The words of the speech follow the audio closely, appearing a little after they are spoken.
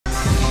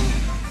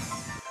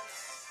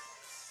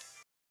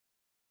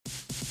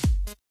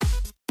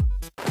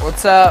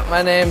What's up?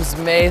 My name's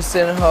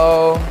Mason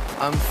Ho.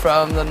 I'm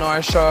from the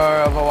North Shore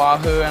of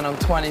Oahu and I'm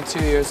 22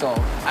 years old.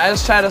 I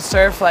just try to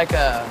surf like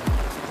a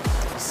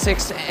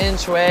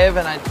 6-inch wave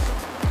and I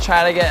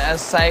try to get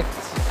as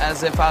psyched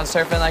as if I was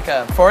surfing like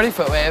a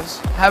 40-foot waves.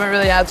 Haven't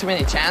really had too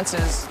many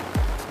chances,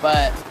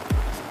 but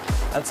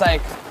that's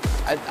like,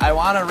 I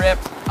want to rip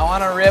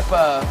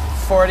a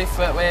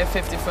 40-foot wave,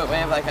 50-foot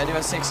wave like I do a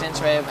 6-inch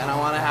wave, and I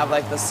want to have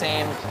like the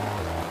same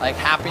like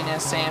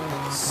happiness, same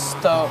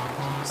stoke,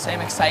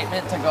 same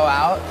excitement to go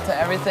out to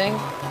everything.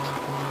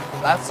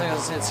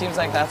 It seems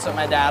like that's what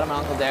my dad and my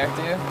Uncle Derek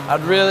do.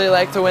 I'd really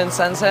like to win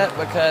Sunset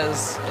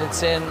because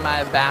it's in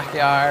my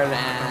backyard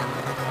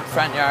and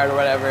front yard or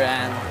whatever,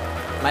 and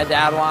my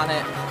dad won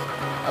it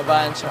a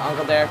bunch,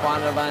 Uncle Derek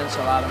won it a bunch, a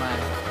lot of my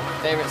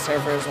favorite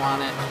surfers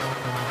won it,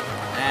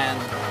 and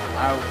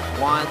I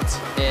want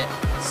it,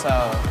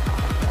 so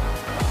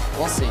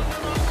we'll see.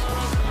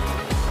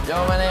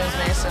 Yo, my name is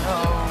Mason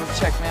Ho.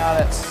 Check me out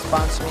at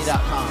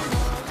sponsorme.com.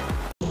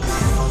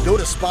 Go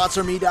to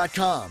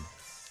sponsorme.com